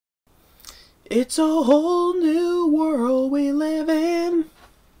It's a whole new world we live in.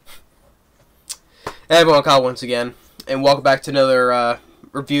 Hey everyone, Kyle once again, and welcome back to another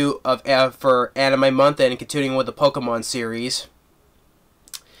review of for Anime Month, and continuing with the Pokemon series.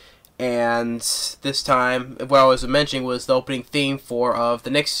 And this time, what I was mentioning was the opening theme of the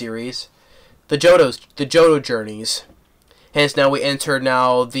next series, the Johto Journeys. Hence, now we enter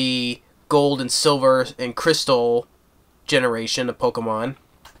the Gold and Silver and Crystal generation of Pokemon.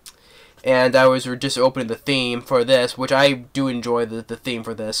 And I was just opening the theme for this, which I do enjoy the theme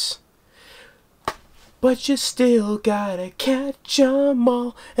for this. But you still gotta catch 'em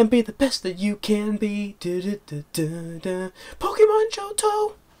all and be the best that you can be. Pokemon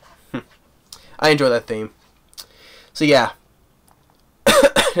Johto. I enjoy that theme. So yeah.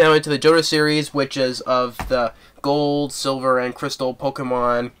 Now into the Johto series, which is of the Gold, Silver, and Crystal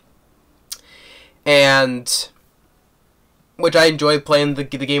Pokemon. And which I enjoy playing the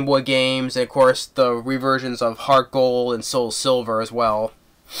Game Boy games, and of course the reversions of Heart Gold and Soul Silver as well.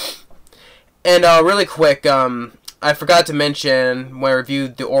 And really quick, I forgot to mention when I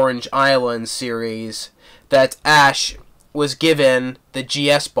reviewed the Orange Island series that Ash was given the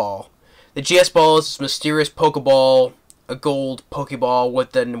GS Ball. The GS Ball is this mysterious Pokeball, a gold Pokeball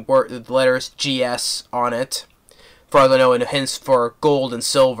with the letters GS on it, for all I know, and hints for gold and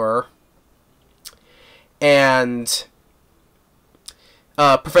silver. And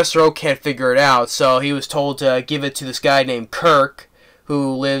Professor Oak can't figure it out, so he was told to give it to this guy named Kirk,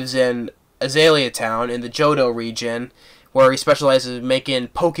 who lives in Azalea Town in the Johto region, where he specializes in making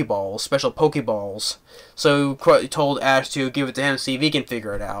Pokeballs, special Pokeballs. So he told Ash to give it to him, see if he can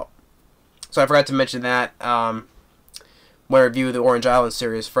figure it out. So I forgot to mention that when I reviewed the Orange Island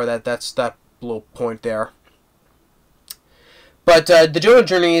series. For that's that little point there. But the Johto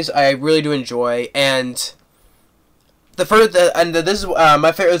Journeys I really do enjoy, and this is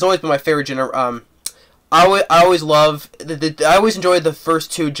my favorite. It's always been my favorite I always I always enjoyed the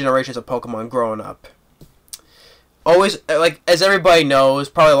first two generations of Pokemon growing up. Always, like, as everybody knows,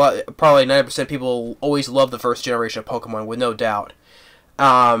 probably 90% of people always love the first generation of Pokemon, with no doubt.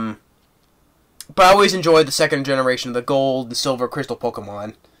 But I always enjoyed the second generation of the Gold and Silver Crystal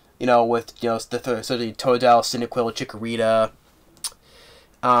Pokemon. You know, with the Totodile, Cyndaquil, Chikorita.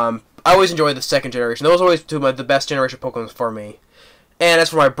 I always enjoyed the second generation. Those were always two of the best generation of Pokemon for me. And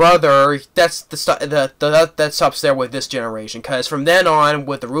as for my brother, that stops there with this generation, because from then on,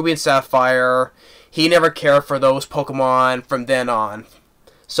 with the Ruby and Sapphire, he never cared for those Pokemon from then on.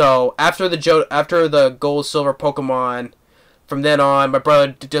 So after the Gold Silver Pokemon, from then on, my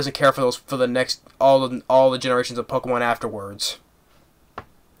brother doesn't care for those for the next all the generations of Pokemon afterwards.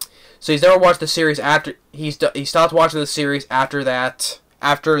 So he's never watched the series after he stopped watching the series after that,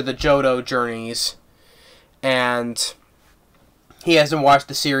 after the Johto Journeys, and he hasn't watched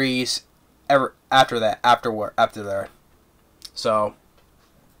the series ever after there. So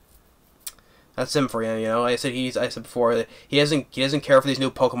that's him for you. You know, I said before that he doesn't care for these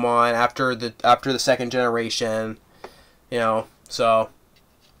new Pokemon after the second generation. You know, so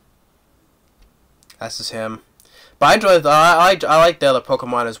that's just him. But I enjoy I like the other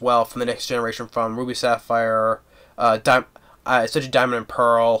Pokemon as well from the next generation, from Ruby, Sapphire, such a Diamond and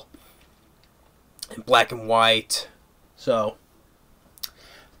Pearl, and Black and White. So,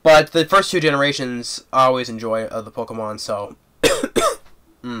 but the first two generations I always enjoy of the Pokemon. So,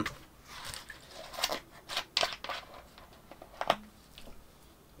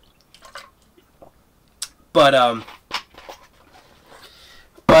 But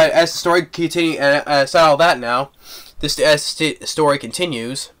as the story continues, and aside all that now, as the story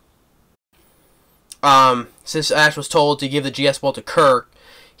continues, since Ash was told to give the GS Ball to Kirk,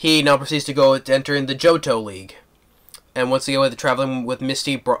 he now proceeds to go to enter in the Johto League. And once again, with traveling with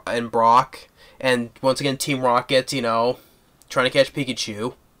Misty and Brock, and once again Team Rocket, you know, trying to catch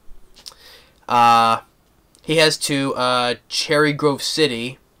Pikachu. He heads to Cherry Grove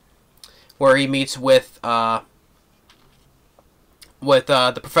City, where he meets with the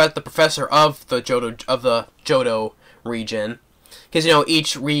professor of the Johto region, because you know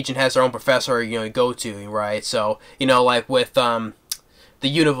each region has their own professor you go to, right? So you know, like with the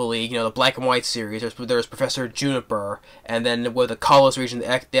Unova League, you know, the Black and White series, there's Professor Juniper, and then with the Kalos region, the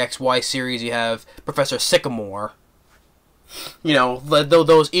XY series, you have Professor Sycamore. You know,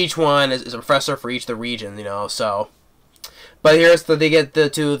 those each one is a professor for each of the regions, you know. So, but here's they get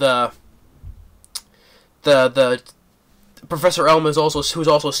the Professor Elm who's also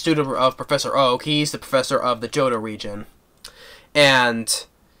a student of Professor Oak. He's the professor of the Johto region, and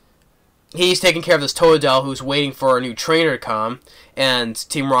he's taking care of this Totodile who's waiting for a new trainer to come, and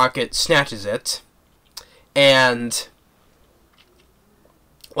Team Rocket snatches it, and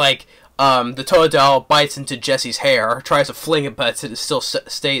Like, the Totodile bites into Jessie's hair, tries to fling it, but it's still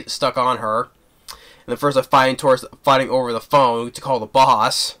stay stuck on her. And the first are fighting over the phone to call the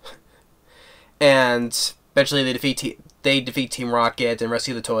boss. And eventually they defeat Team Rocket and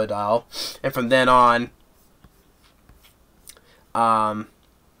rescue the Totodile. And from then on, Ash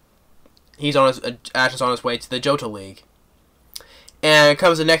is on his way to the Johto League. And it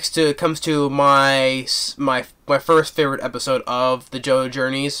comes to my first favorite episode of the Johto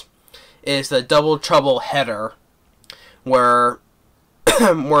Journeys, is the Double Trouble header, where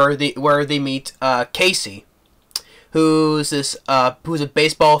they meet Casey, who's a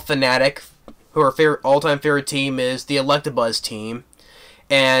baseball fanatic, who her all-time favorite team is the Electabuzz team,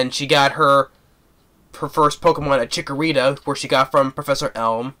 and she got her first Pokemon, a Chikorita, where she got from Professor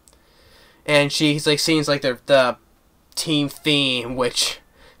Elm, and she's like sings like the team theme, which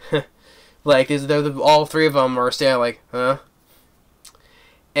like all three of them are standing like, huh?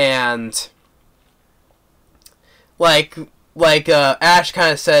 And like Ash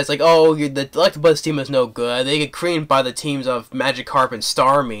kind of says like, oh, the Electabuzz team is no good. They get creamed by the teams of Magikarp and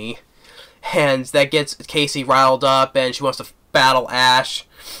Starmie, and that gets Casey riled up, and she wants to battle Ash.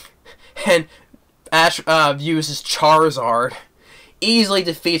 And Ash uses Charizard, easily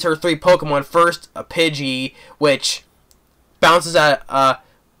defeats her three Pokemon. First, a Pidgey, which bounces at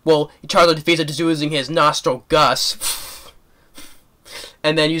Charizard defeats it just using his Nostril Gus,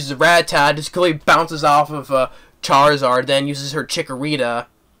 and then uses a Rattata, just completely bounces off of Charizard, then uses her Chikorita,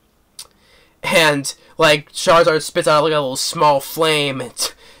 and like Charizard spits out like a little small flame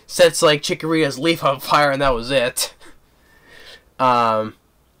and sets like Chikorita's leaf on fire, and that was it. And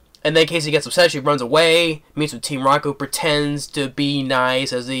then Casey gets upset, she runs away, meets with Team Rocket, who pretends to be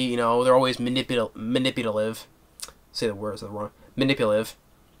nice, as they're always manipulative. Say the words wrong. Manipulative.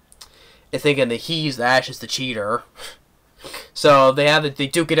 And thinking that Ash is the cheater. So they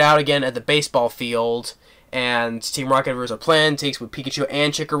duke it out again at the baseball field, and Team Rocket has a plan, takes with Pikachu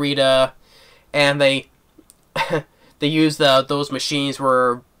and Chikorita, and they use those machines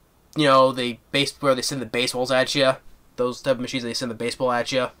where they send the baseballs at you. Those type of machines, they send the baseball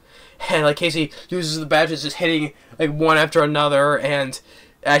at you. And like Casey uses the badges, just hitting like one after another, and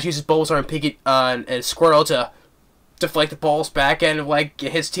Ash uses Bulbasaur and Pikachu and Squirtle to deflect the balls back, and like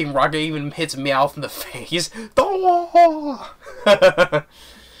his Team Rocket even hits Meowth in the face.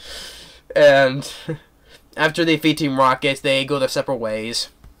 And after they defeat Team Rocket, they go their separate ways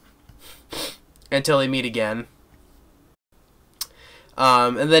until they meet again.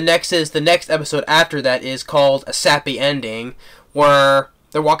 And the next episode after that is called A Sappy Ending, where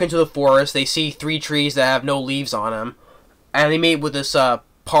they're walking to the forest, they see three trees that have no leaves on them, and they meet with this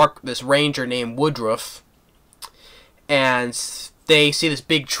ranger named Woodruff, and they see this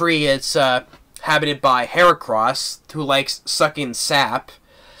big tree. It's inhabited by Heracross, who likes sucking sap.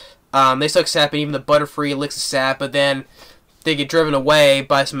 They suck sap, and even the Butterfree licks the sap, but then they get driven away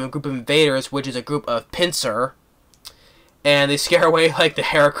by some group of invaders, which is a group of Pinsir, and they scare away like the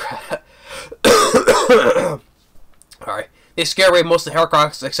Heracross. Alright. They scare away most of the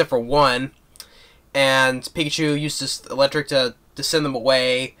Heracross except for one, and Pikachu uses electric to send them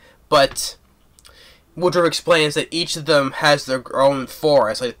away, but Woodruff explains that each of them has their own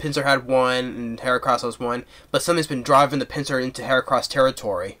forest. Like Pinsir had one, and Heracross has one, but something's been driving the Pinsir into Heracross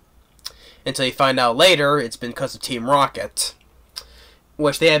territory. Until you find out later, it's been because of Team Rocket,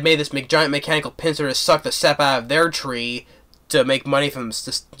 which they had made this giant mechanical Pinsir to suck the sap out of their tree to make money from,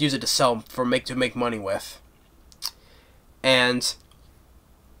 to use it to sell to make money with. And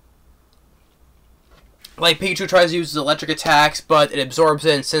like Pikachu tries to use his electric attacks, but it absorbs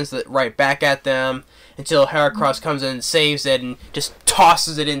it and sends it right back at them until Heracross comes in and saves it and just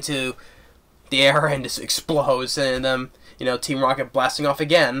tosses it into the air and just explodes, and then Team Rocket blasting off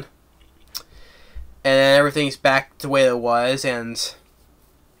again, and everything's back to the way it was, and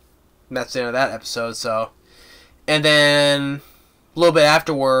that's the end of that episode. So, and then a little bit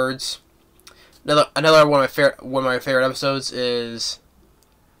afterwards, another one of my favorite episodes is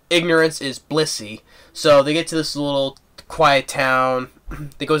Ignorance is Blissey. So they get to this little quiet town.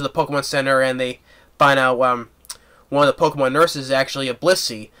 They go to the Pokemon Center and they find out one of the Pokemon nurses is actually a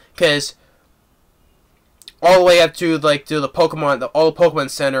Blissey, because all the way up to all the Pokemon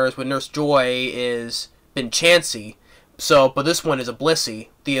centers with Nurse Joy is been Chansey. So, but this one is a Blissey,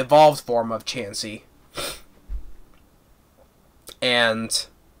 the evolved form of Chansey. And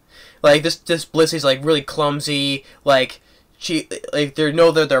like this Blissey's like really clumsy. Like they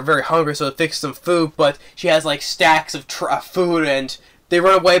know that they're very hungry, so it fixes some food. But she has like stacks of food and They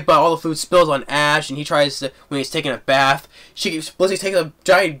run away, but all the food spills on Ash, and he tries to, when he's taking a bath, Blissey takes a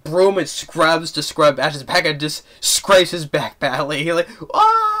giant broom and scrubs to scrub Ash's back and just scrapes his back badly. He's like,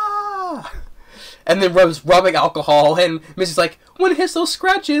 ah! And then rubs rubbing alcohol, and Missy's like, when it hits those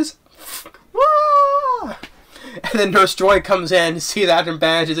scratches, ah! And then Nurse Joy comes in, sees Ash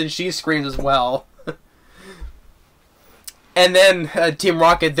bandages, and she screams as well. And then Team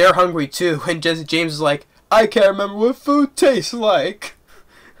Rocket, they're hungry too, and James is like, I can't remember what food tastes like.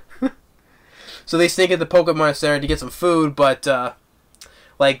 So they sneak into the Pokemon Center to get some food, but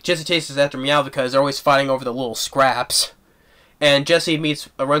like Jessie chases after Meow because they're always fighting over the little scraps. And Jessie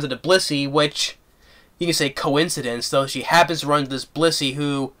runs into Blissey, which you can say coincidence, though she happens to run into this Blissey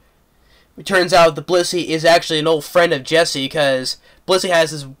who, it turns out the Blissey is actually an old friend of Jessie, because Blissey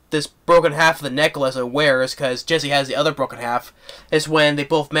has this broken half of the necklace it wears, because Jessie has the other broken half. It's when they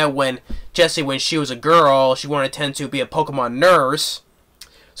both met when Jessie, when she was a girl, she wanted to tend to be a Pokemon nurse.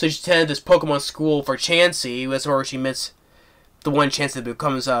 So she attended this Pokemon school for Chansey. That's where she meets the one Chansey that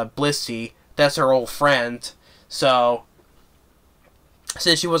becomes Blissey. That's her old friend. So,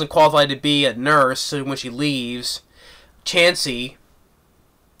 since she wasn't qualified to be a nurse, so when she leaves, Chansey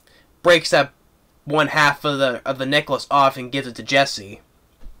breaks that one half of the necklace off and gives it to Jessie.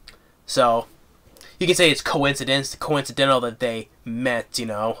 So, you can say it's coincidental that they met, you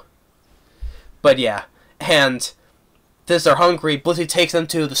know. But yeah, and since they're hungry, Blissey takes them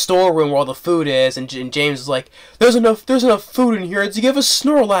to the storeroom where all the food is, and James is like, there's enough food in here to give us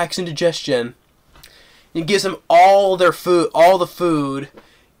Snorlax indigestion. He gives them all their food, all the food,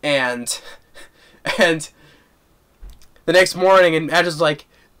 and the next morning, and Ash is like,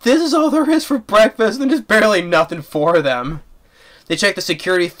 this is all there is for breakfast, and there's barely nothing for them. They check the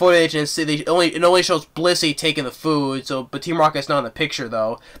security footage and see it only shows Blissey taking the food. But Team Rocket's not in the picture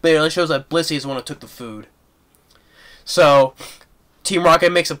though. But it only shows that Blissey is the one who took the food. So Team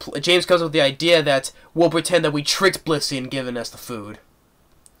Rocket James comes up with the idea that we'll pretend that we tricked Blissey in giving us the food.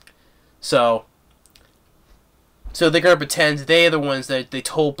 So they're gonna pretend they're the ones that they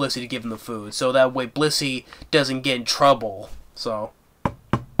told Blissey to give them the food. So that way Blissey doesn't get in trouble. So.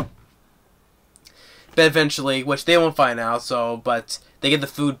 But eventually, which they won't find out, but they get the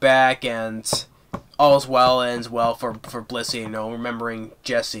food back, and all's well ends well for Blissey, you know, remembering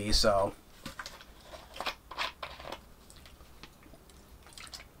Jessie, so.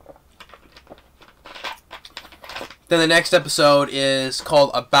 Then the next episode is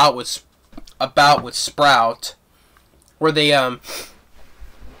called About with Sprout, where they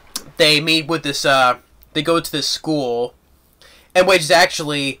meet with this, they go to this school, and which is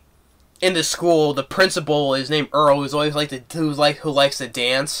actually, in the school, the principal is named Earl, who likes to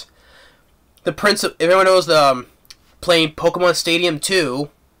dance. The principal, if everyone knows playing Pokemon Stadium 2,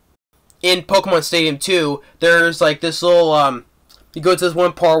 in Pokemon Stadium 2, there's like this little you go to this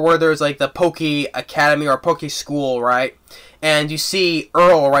one part where there's like the Poke Academy or Poke School, right? And you see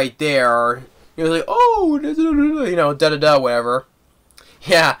Earl right there. You're like, oh, you know, whatever.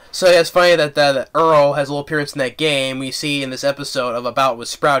 Yeah, so it's funny that Earl has a little appearance in that game. We see in this episode of About with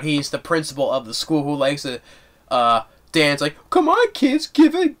Sprout, he's the principal of the school who likes to dance. Like, come on, kids,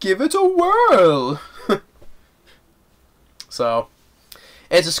 give it a whirl. So,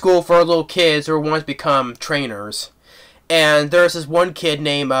 it's a school for little kids who want to become trainers. And there's this one kid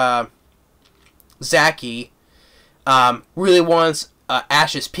named Zaki, really wants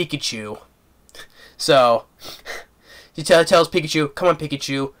Ash's Pikachu. So. He tells Pikachu, come on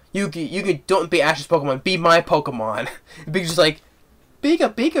Pikachu, you can don't be Ash's Pokemon, be my Pokemon. And Pikachu's like,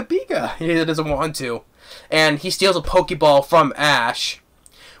 Pika, Pika, Pika. He doesn't want to. And he steals a Pokeball from Ash,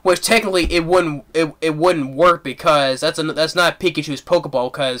 which technically it wouldn't work because that's not Pikachu's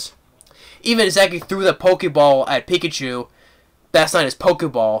Pokeball, because even if Zaki threw the Pokeball at Pikachu, that's not his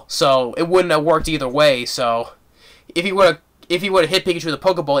Pokeball, so it wouldn't have worked either way. So if he would have hit Pikachu with a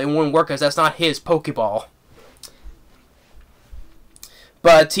Pokeball, it wouldn't work because that's not his Pokeball.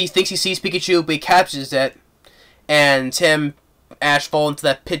 But he thinks he sees Pikachu, but he captures it, and Ash fall into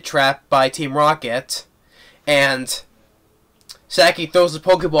that pit trap by Team Rocket, and Saki throws the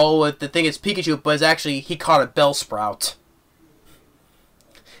Pokeball with the thing it's Pikachu, but it's actually, he caught a Bellsprout.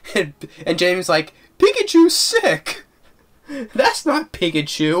 And James like, Pikachu's sick! That's not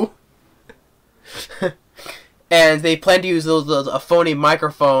Pikachu! And they plan to use a phony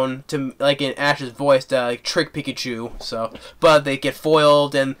microphone to, like in Ash's voice, to like, trick Pikachu. So, but they get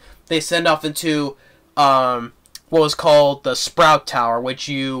foiled, and they send off into what was called the Sprout Tower, which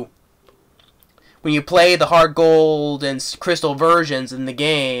when you play the Hard Gold and Crystal versions in the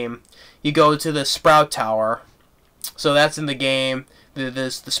game, you go to the Sprout Tower. So that's in the game. The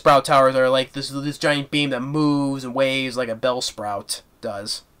Sprout Towers are like this giant beam that moves and waves like a Bellsprout.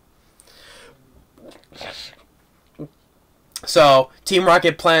 does. So Team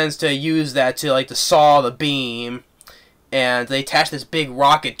Rocket plans to use that to like to saw the beam, and they attach this big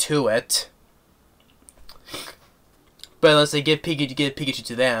rocket to it. But unless they give Pikachu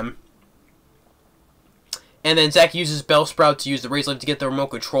to them. And then Zack uses Bellsprout to use the Razor Leaf to get the remote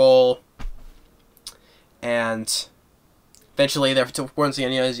control. And eventually, once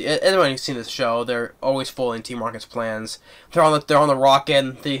again, anyone who's seen this show, they're always full in Team Rocket's plans. They're on the rocket,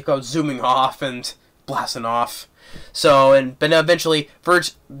 and they go zooming off and blasting off. So, but now eventually,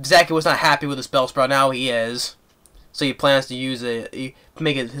 Zack was not happy with his Bellsprout. Now he is. So he plans to use it.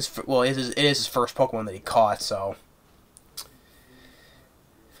 Make it his. Well, it is his first Pokemon that he caught. So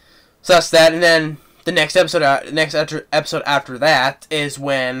that's that. And then the next episode after that is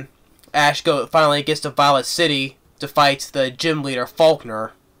when Ash finally gets to Violet City to fight the gym leader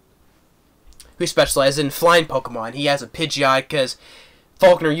Faulkner, who specializes in flying Pokemon. He has a Pidgeot because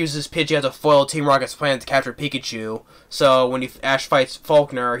Faulkner uses Pidgeot to foil Team Rocket's plan to capture Pikachu. So when Ash fights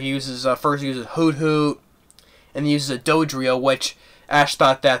Faulkner, he first uses Hoot Hoot, and he uses a Dodrio, which Ash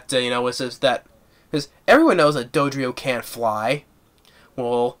thought that because everyone knows that Dodrio can't fly.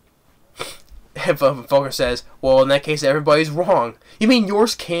 Well, Faulkner says, well, in that case, everybody's wrong. You mean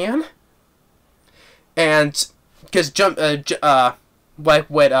yours can? And because like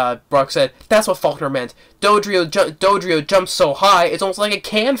what Brock said, that's what Faulkner meant. Dodrio jumps so high, it's almost like it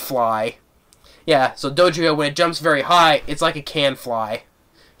can fly. Yeah, so Dodrio, when it jumps very high, it's like it can fly.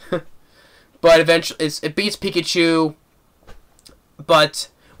 But eventually, it beats Pikachu. But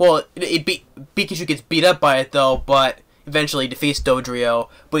Pikachu gets beat up by it though. But eventually defeats Dodrio.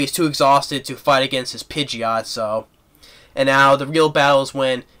 But he's too exhausted to fight against his Pidgeot. So, and now the real battle is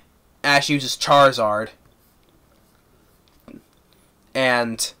when Ash uses Charizard.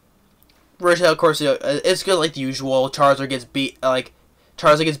 And of course, it's good like the usual. Charizard gets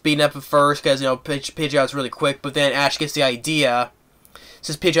beaten up at first because Pidgeot's really quick. But then Ash gets the idea.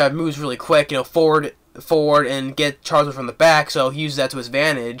 Since Pidgeot moves really quick, forward and get Charizard from the back, so he uses that to his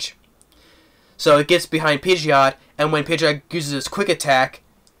advantage. So it gets behind Pidgeot, and when Pidgeot uses his quick attack,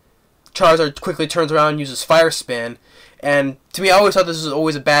 Charizard quickly turns around and uses Fire Spin. And to me, I always thought this was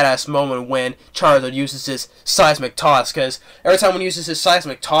always a badass moment when Charizard uses his Seismic Toss, because every time when he uses his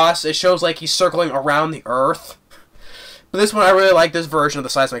Seismic Toss, it shows like he's circling around the Earth. But this one, I really like this version of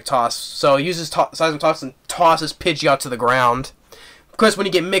the Seismic Toss. So he uses Seismic Toss and tosses Pidgeot to the ground. Of course, when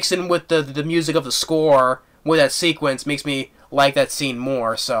you get mixed in with the music of the score with that sequence, makes me like that scene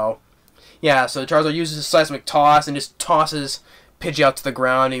more. So, yeah, so Charizard uses his Seismic Toss and just tosses Pidgeot to the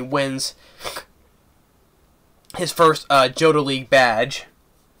ground. And he wins his first Johto League badge.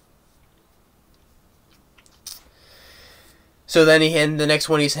 So then the next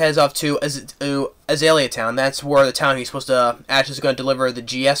one he heads off to Azalea Town. That's where the town he's supposed to actually going to deliver the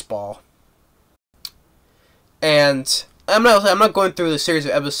GS ball. And I'm not going through the series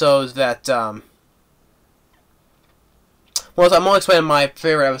of episodes that well, I'm only explaining my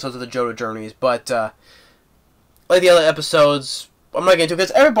favorite episodes of the Johto Journeys, but like the other episodes, I'm not getting into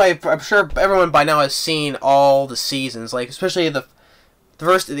because I'm sure everyone by now has seen all the seasons, like especially the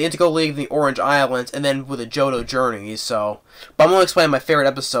Indigo League, the Orange Islands, and then with the Johto Journeys. So, but I'm only explaining my favorite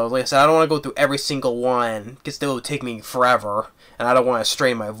episodes. Like I said, I don't want to go through every single one because it would take me forever, and I don't want to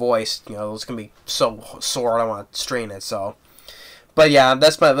strain my voice. It's gonna be so sore. I don't want to strain it. So, but yeah,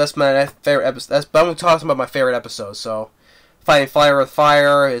 that's my favorite episode. But I'm talking about my favorite episodes. So, Fighting Fire with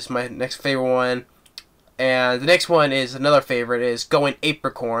Fire is my next favorite one, and the next one is another favorite is Going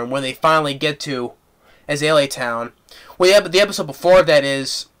Apricorn when they finally get to Azalea Town. Well, yeah, but the episode before that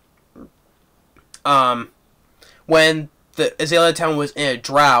is when the Azalea Town was in a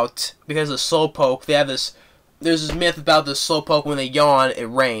drought because of Slowpoke. There's this myth about the Slowpoke when they yawn, it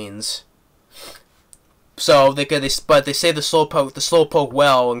rains. So they save the Slowpoke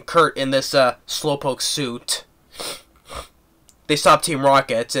well, and Kurt in this Slowpoke suit. They stop Team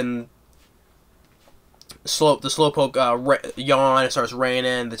Rocket, and the Slowpoke yawn, it starts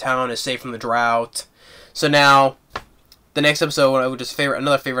raining, the town is safe from the drought. So now, the next episode, which is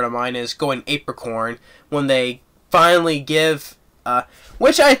another favorite of mine, is Going Apricorn, when they finally give,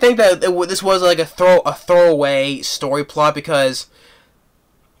 which I think that this was like a throwaway story plot because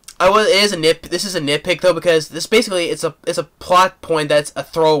this is a nitpick though because this basically it's a plot point that's a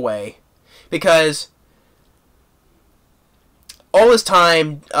throwaway because all this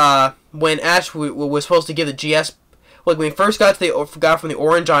time when Ash was supposed to give the GS, like when he first got from the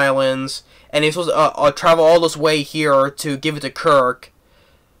Orange Islands. And he's supposed to travel all this way here to give it to Kirk,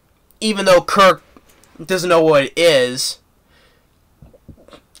 even though Kirk doesn't know what it is.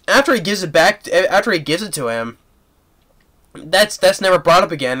 After he gives it to him, that's never brought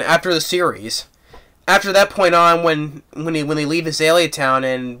up again after the series. After that point on, when they leave Azalea Town,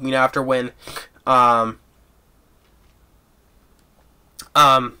 and after when Ash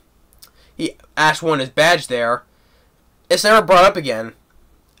won his badge there, it's never brought up again.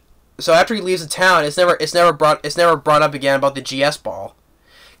 So after he leaves the town, it's never brought up again about the GS ball,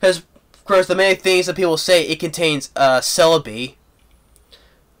 because of course the many things that people say it contains Celebi,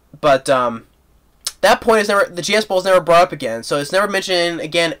 but that point the GS ball is never brought up again, so it's never mentioned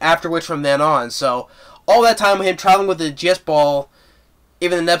again after which from then on. So all that time with him traveling with the GS ball,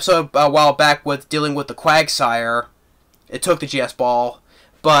 even in an episode a while back with dealing with the Quagsire, it took the GS ball,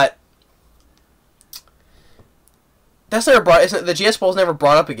 but that's never the GS ball is never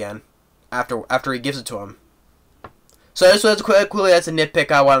brought up again after he gives it to him. So that's a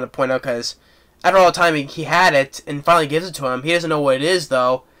nitpick I wanted to point out, because after all the time he had it and finally gives it to him, he doesn't know what it is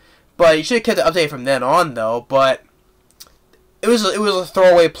though. But you should have kept the update from then on though. But it was a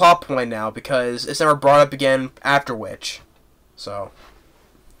throwaway plot point now, because it's never brought up again after which. So,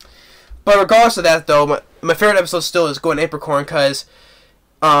 but regardless of that though, my favorite episode still is Going Apricorn, because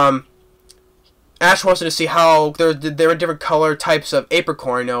Ash wants to see how there are different color types of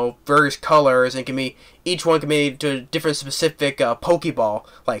apricorn, various colors, and each one can be to a different specific Pokeball,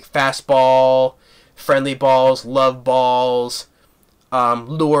 like fastball, friendly balls, love balls,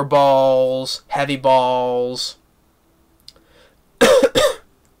 lure balls, heavy balls.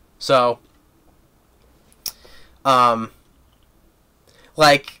 So,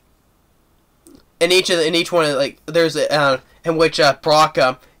 like in each one, like there's in which Brock,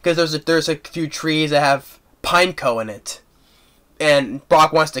 because there's a few trees that have pine cone in it, and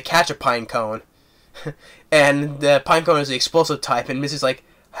Brock wants to catch a pine cone, and the pine cone is the explosive type, and Missy's like,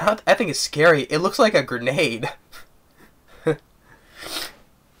 I think it's scary. It looks like a grenade.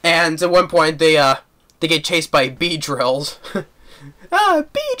 And at one point they get chased by bee drills.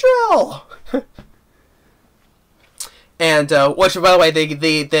 Bee drill. And which, by the way,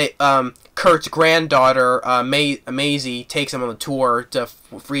 they Kurt's granddaughter Maisie takes him on the tour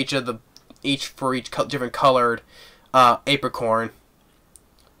for each different colored apricorn.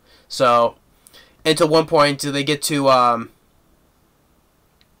 So until one point they get to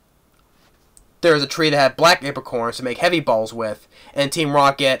there's a tree that had black apricorns to make heavy balls with, and Team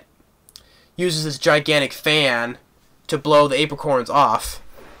Rocket uses this gigantic fan to blow the apricorns off,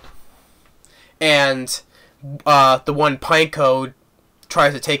 and the one Pineco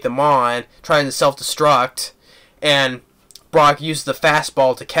tries to take them on, trying to self-destruct, and Brock uses the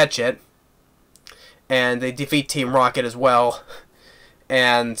fastball to catch it, and they defeat Team Rocket as well,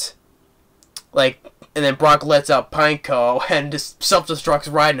 and then Brock lets out Pineco and just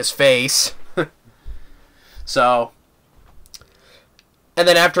self-destructs right in his face. So, and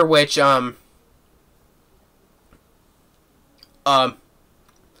then after which, Ash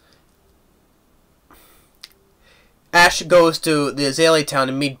goes to the Azalea Town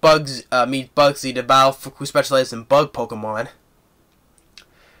to meet Bugsy the Battle who specializes in bug Pokemon.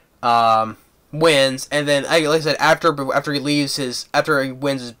 Wins, and then like I said, after he wins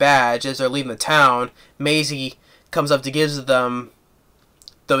his badge, as they're leaving the town, Maisie comes up to give them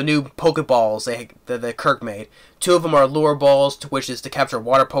the new Pokeballs that Kirk made. 2 of them are lure balls, which is to capture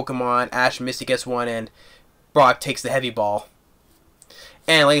water Pokemon. Ash and Misty gets one, and Brock takes the heavy ball.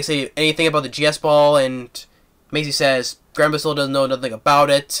 And like I say, anything about the GS ball, and Maisie says Grandpa still doesn't know nothing about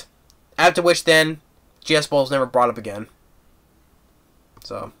it. After which, then GS ball is never brought up again.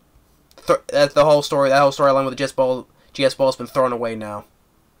 So that's the whole story. That whole storyline with the GS ball has been thrown away now.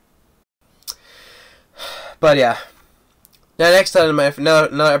 But yeah. Now, next time,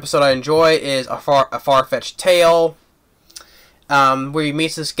 another episode I enjoy is a far-fetched tale, where he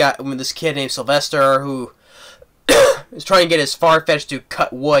meets this kid named Sylvester, who is trying to get his Farfetch'd to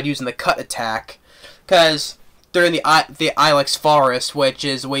cut wood using the cut attack, because they're in the Ilex Forest, which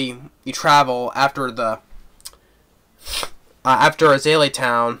is where you travel after Azalea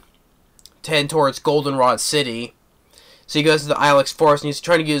Town to head towards Goldenrod City. So he goes to the Ilex Forest, and he's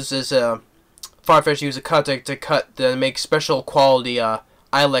trying to use his Farfetch'd to use a cut to make special quality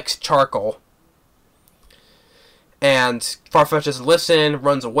Ilex charcoal. And Farfetch'd doesn't listen,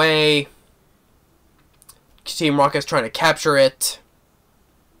 runs away. Team Rocket's trying to capture it.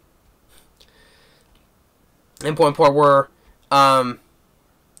 And point where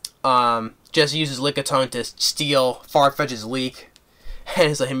Jesse uses Lickitung to steal Farfetch'd's leek.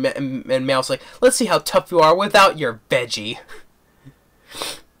 And it's like, and Mal's like, let's see how tough you are without your veggie.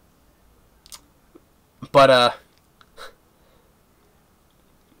 But of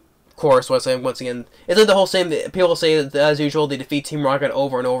course, once again, it's like the whole same. People say that as usual they defeat Team Rocket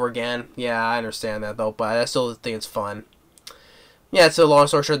over and over again. Yeah, I understand that though, but I still think it's fun. yeah, so long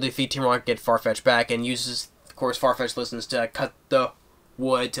story short, they defeat Team Rocket, get Farfetch back, and uses, of course, Farfetch listens to cut the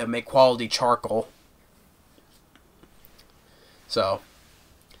wood to make quality charcoal. So,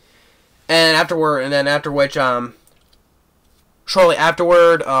 and after which, shortly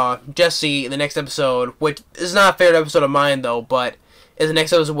afterward, Jesse, in the next episode, which is not a favorite episode of mine, though, but is the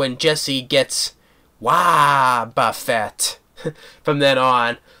next episode when Jesse gets Wobba Fett. From then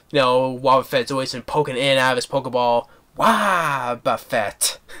on, you know, Wobba Fett's always been poking in and out of his Pokeball. Wobba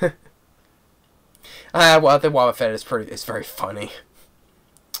Fett. Well, I think Wobba Fett is very funny.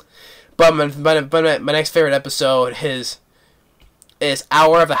 But my next favorite episode is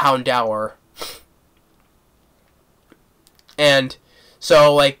Hour of the Houndour. And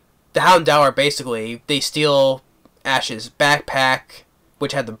so, like, the Houndour, basically, they steal Ash's backpack,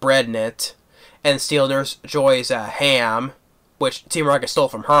 which had the bread in it, and steal Nurse Joy's ham, which Team Rocket stole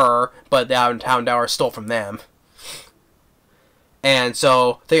from her, but the Houndour stole from them. And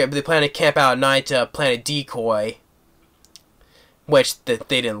so they plan to camp out at night to plant a decoy, which they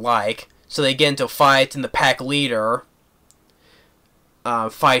didn't like. So they get into a fight, and the pack leader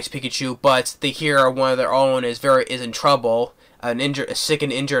fights Pikachu, but they hear one of their own is in trouble. A sick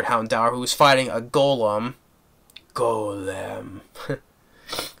and injured Houndour who's fighting a Golem.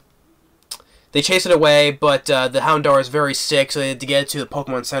 They chase it away, but the Houndour is very sick, so they had to get it to the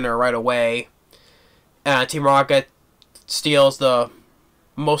Pokemon Center right away. Team Rocket steals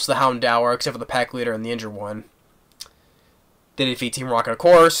most of the Houndour, except for the pack leader and the injured one. They defeat Team Rocket, of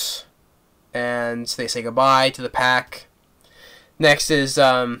course, and they say goodbye to the pack. Next is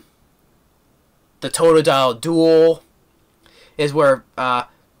the Totodile duel, is where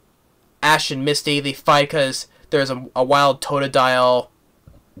Ash and Misty, they fight because there's a wild Totodile.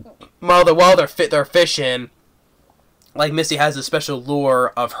 While they're fishing, like, Misty has a special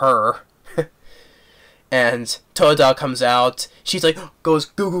lure of her. And Totodile comes out. She's like, goes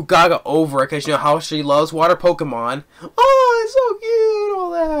goo goo gaga over it because you know how she loves water Pokemon. Oh, it's so cute,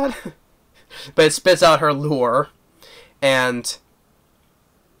 all that. But it spits out her lure. And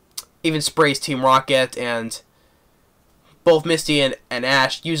even sprays Team Rocket, and both Misty and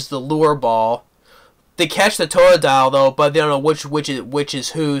Ash use the lure ball. They catch the Totodile, though, but they don't know which is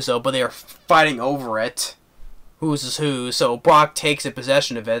whose, though, but they are fighting over it. Whose is whose, so Brock takes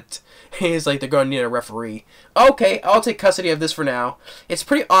possession of it. He's like, they're going to need a referee. Okay, I'll take custody of this for now. It's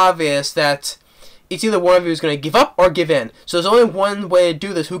pretty obvious that it's either one of you who's going to give up or give in. So there's only one way to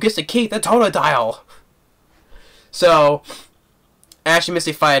do this. Who gets to keep the Totodile? So Ash and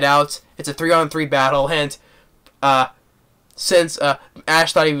Misty fight out. It's a 3-on-3 battle, and since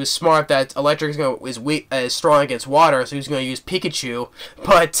Ash thought he was smart that electric is strong against water, so he was going to use Pikachu,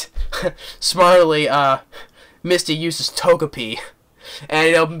 but smartly Misty uses Togepi, and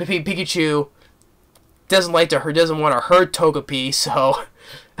you know Pikachu doesn't want to hurt Togepi, so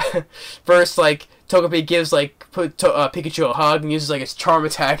first like Togepi gives Pikachu a hug and uses like his charm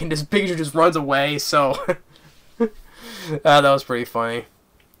attack, and Pikachu just runs away. So that was pretty funny.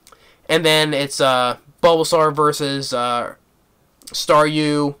 And then it's Bulbasaur versus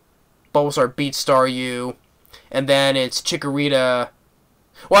Staryu. Bulbasaur beats Staryu. And then it's Chikorita.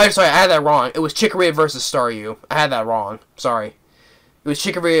 Well, I'm sorry, I had that wrong. It was Chikorita versus Staryu. I had that wrong. Sorry. It was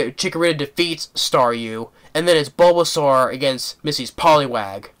Chikorita defeats Staryu. And then it's Bulbasaur against Misty's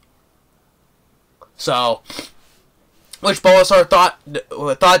Poliwag. So, which Bulbasaur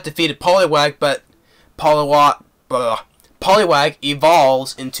thought defeated Poliwag, but Poliwag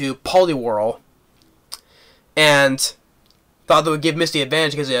evolves into Poliwhirl, and thought that would give Misty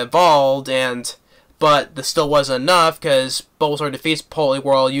advantage because it evolved, but this still wasn't enough because Bulbasaur defeats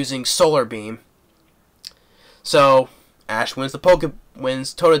Poliwhirl using Solar Beam. So Ash wins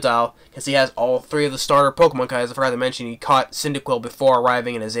Totodile because he has all three of the starter Pokemon. Guys, I forgot to mention he caught Cyndaquil before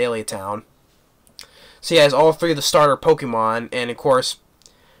arriving in Azalea Town. So he has all three of the starter Pokemon, and of course,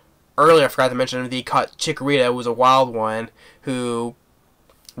 earlier I forgot to mention that he caught Chikorita, who was a wild one, who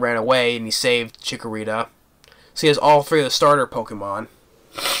ran away, and he saved Chikorita. So he has all three of the starter Pokemon.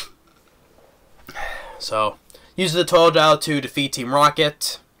 So, uses the Totodile to defeat Team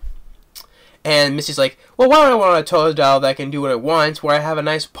Rocket. And Misty's like, well, why do I want a Totodile that can do what it wants, where I have a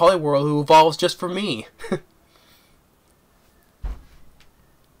nice Poliwhirl who evolves just for me?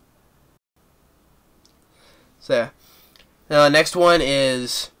 So, now the next one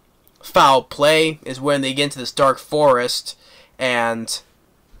is Foul Play, is when they get into this dark forest, and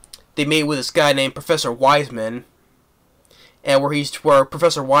they meet with this guy named Professor Wiseman, and where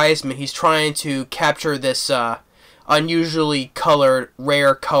Professor Wiseman, he's trying to capture this unusually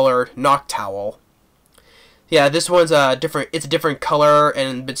rare colored Noctowl. Yeah, this one's it's a different color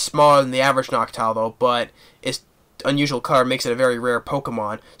and a bit smaller than the average Noctowl, though, but it's unusual color makes it a very rare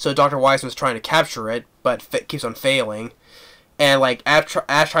Pokemon. So Dr. Wiseman's trying to capture it, but keeps on failing. And like Ash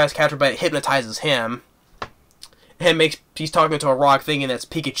tries to capture it, but it hypnotizes him. And he's talking to a rock thinking that's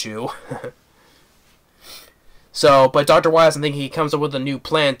Pikachu. So, but Dr. Wiseman thinking he comes up with a new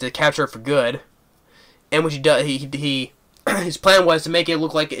plan to capture it for good. And what he does, his plan was to make it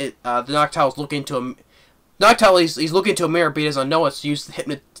look like the Noctowl's looking into a he's looking into a mirror, but he doesn't know it's used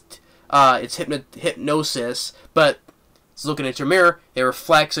hypnosis, but it's looking into a mirror, it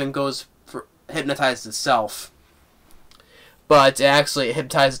reflects and hypnotizes itself. But it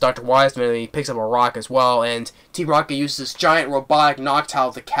hypnotizes Dr. Wiseman, and he picks up a rock as well, and Team Rocket uses this giant robotic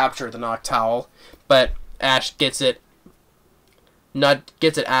Noctowl to capture the Noctowl, but Ash gets it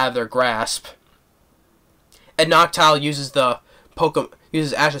out of their grasp. And Noctowl uses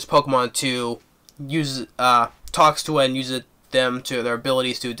Ash's Pokemon to talks to it and uses them to their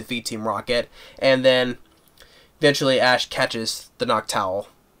abilities to defeat Team Rocket, and then eventually Ash catches the Noctowl.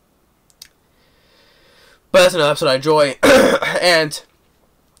 But that's another episode I enjoy. And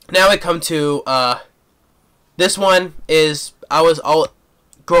now we come to this one is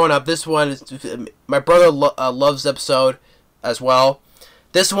growing up. This one is my brother loves this episode as well.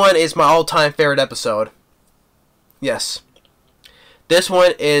 This one is my all-time favorite episode. Yes, this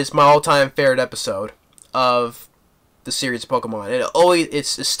one is my all-time favorite episode of the series of Pokemon.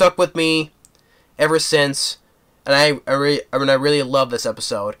 It's stuck with me ever since, and I really love this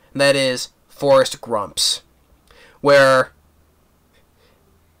episode. And that is Forest Grumps, where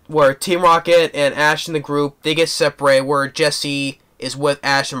Team Rocket and Ash in the group, they get separated, where Jessie is with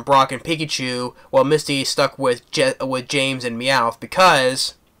Ash and Brock and Pikachu, while Misty is stuck with James and Meowth,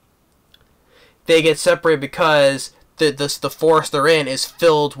 because they get separated because the forest they're in is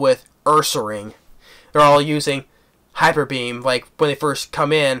filled with Ursaring. They're all using Hyper Beam, like when they first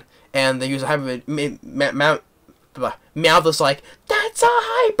come in, and they use a Hyper Beam. Meowth is like, "That's a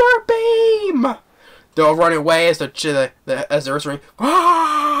Hyper Beam!" They're all running away as the Ursaring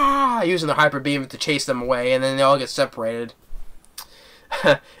using the Hyper Beam to chase them away, and then they all get separated.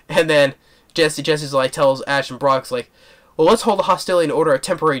 And then Jesse's like tells Ash and Brock's like, "Well, let's hold the hostility and order a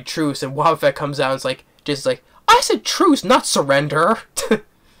temporary truce." And Wobbuffet comes out and it's like, Jesse's like, "I said truce, not surrender." And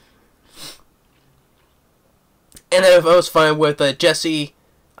then it was fun with Jesse,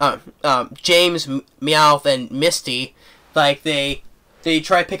 James, Meowth, and Misty. Like they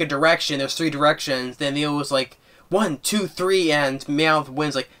try to pick a direction. There's 3 directions. Then it was like 1, 2, 3, and Meowth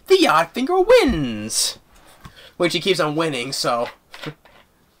wins. Like the odd finger wins, which he keeps on winning. So.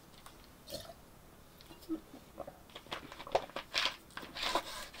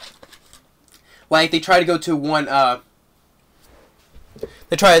 Like, they try to go to one,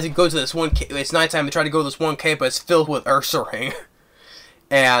 they try to go to this one cave. It's nighttime, they try to go to this one cave, but it's filled with Ursaring.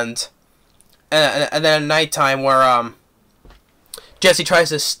 and then at nighttime, where, Jessie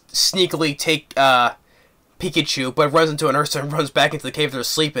tries to sneakily take, Pikachu, but runs into an Ursaring and runs back into the cave they're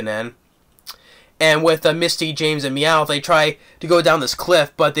sleeping in. And with, Misty, James, and Meowth, they try to go down this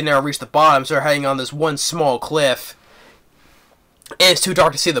cliff, but they never reach the bottom, so they're heading on this one small cliff. And it's too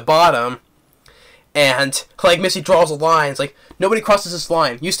dark to see the bottom. And, like, Misty draws a line. It's like, nobody crosses this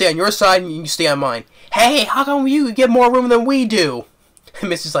line. You stay on your side, and you stay on mine. Hey, how come you get more room than we do? And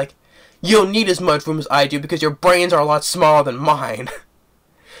Misty's like, you don't need as much room as I do, because your brains are a lot smaller than mine.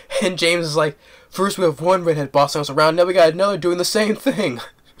 And James is like, first we have one redhead bossing us around, now we got another doing the same thing.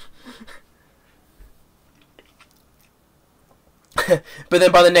 But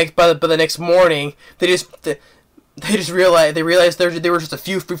then by the next morning, they realize they were just a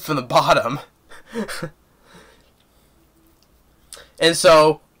few feet from the bottom. And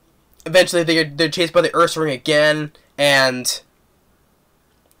so eventually they're chased by the Ursaring again, and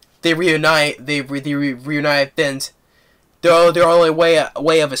they reunite. They reunite. Then their only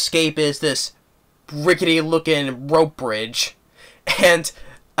way of escape is this rickety looking rope bridge. And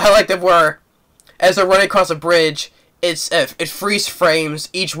I like that where as they're running across the bridge, it freeze frames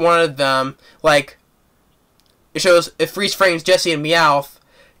each one of them. Like it freeze frames Jessie and Meowth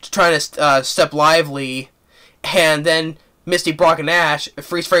trying to step lively, and then Misty, Brock, and Ash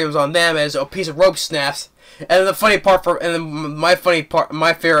freeze frames on them as a piece of rope snaps. And the funny part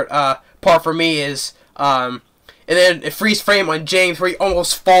my favorite part for me is and then a freeze frame on James where he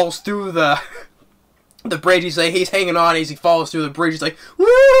almost falls through the bridge. He's hanging on as he falls through the bridge. He's like,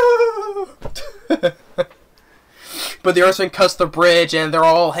 woo! But the Ursaring cuts the bridge, and they're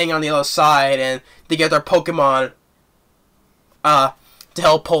all hanging on the other side, and they get their Pokemon to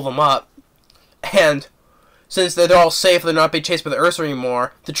help pull them up. And since they're all safe, they're not being chased by the Ursaring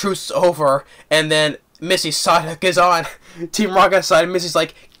anymore, the truce is over, and then Misty's side is on Team Rocket's side, and Misty's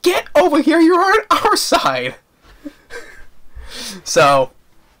like, get over here, you're on our side! So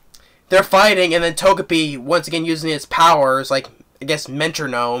they're fighting, and then Togepi once again using its powers, like I guess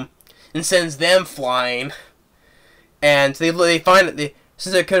metronome, and sends them flying. And they find that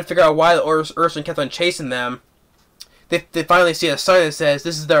since they couldn't figure out why the Ursaring kept on chasing them, they finally see a sign that says,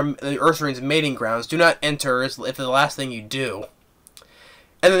 "This is the Ursaring's mating grounds. Do not enter if it's the last thing you do."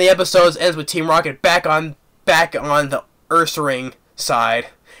 And then the episode ends with Team Rocket back on the Ursaring side,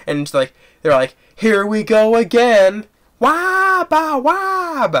 and it's like they're like, "Here we go again, waba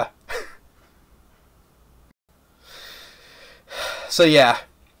wab." So yeah,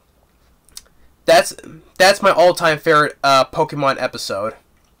 that's my all-time favorite Pokemon episode.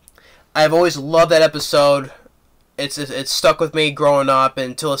 I've always loved that episode. It's stuck with me growing up,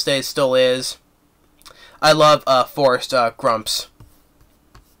 and until this day it still is. I love Forest Grumps.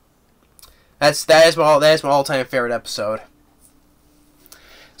 That is my all-time favorite episode.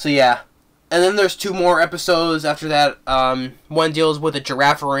 So yeah, and then there's 2 more episodes after that. One deals with the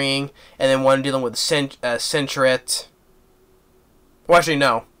Giraffe Ring, and then one dealing with Centret. Well, actually,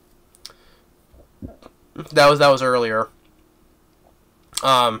 no. That was earlier.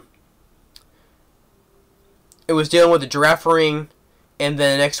 It was dealing with the Giraffe Ring, and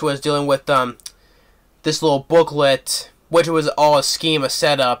then the next was dealing with this little booklet, which was all a scheme, a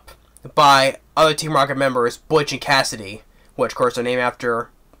setup by other Team Rocket members, Butch and Cassidy, which of course are named after,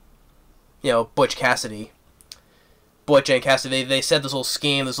 Butch Cassidy. Butch and Cassidy, they said this little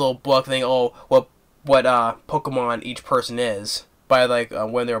scheme, this little book thing, what Pokemon each person is, by like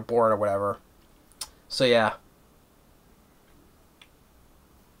when they were born or whatever. So yeah.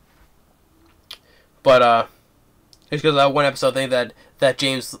 But it's because that one episode thing that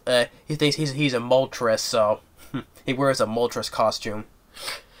James he thinks he's a Moltres, so he wears a Moltres costume.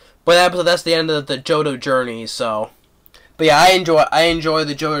 But that episode, that's the end of the Johto Journeys. So, but yeah, I enjoy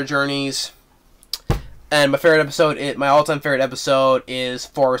the Johto Journeys. And my all-time favorite episode is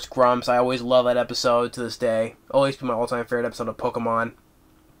Forest Grumps. I always love that episode to this day. Always be my all-time favorite episode of Pokemon.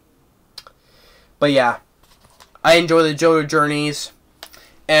 But yeah, I enjoy the Johto Journeys.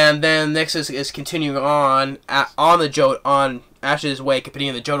 And then next is continuing on Ash's way, competing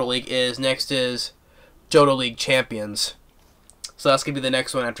in the Johto League. Next is Johto League Champions. So that's gonna be the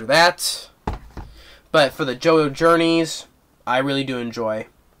next one after that. But for the Johto Journeys, I really do enjoy.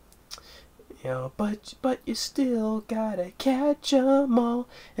 But you still gotta catch 'em all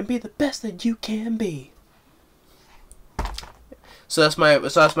and be the best that you can be. So that's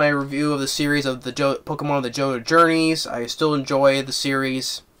my review of the series of the Pokemon the Johto Journeys. I still enjoy the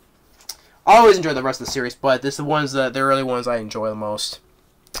series. I always enjoy the rest of the series, but this is the early ones I enjoy the most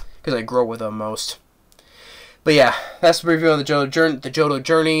because I grow with them most. But yeah, that's the review of the Johto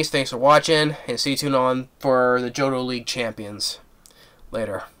Journeys. Thanks for watching, and stay tuned on for the Johto League Champions.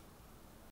 Later.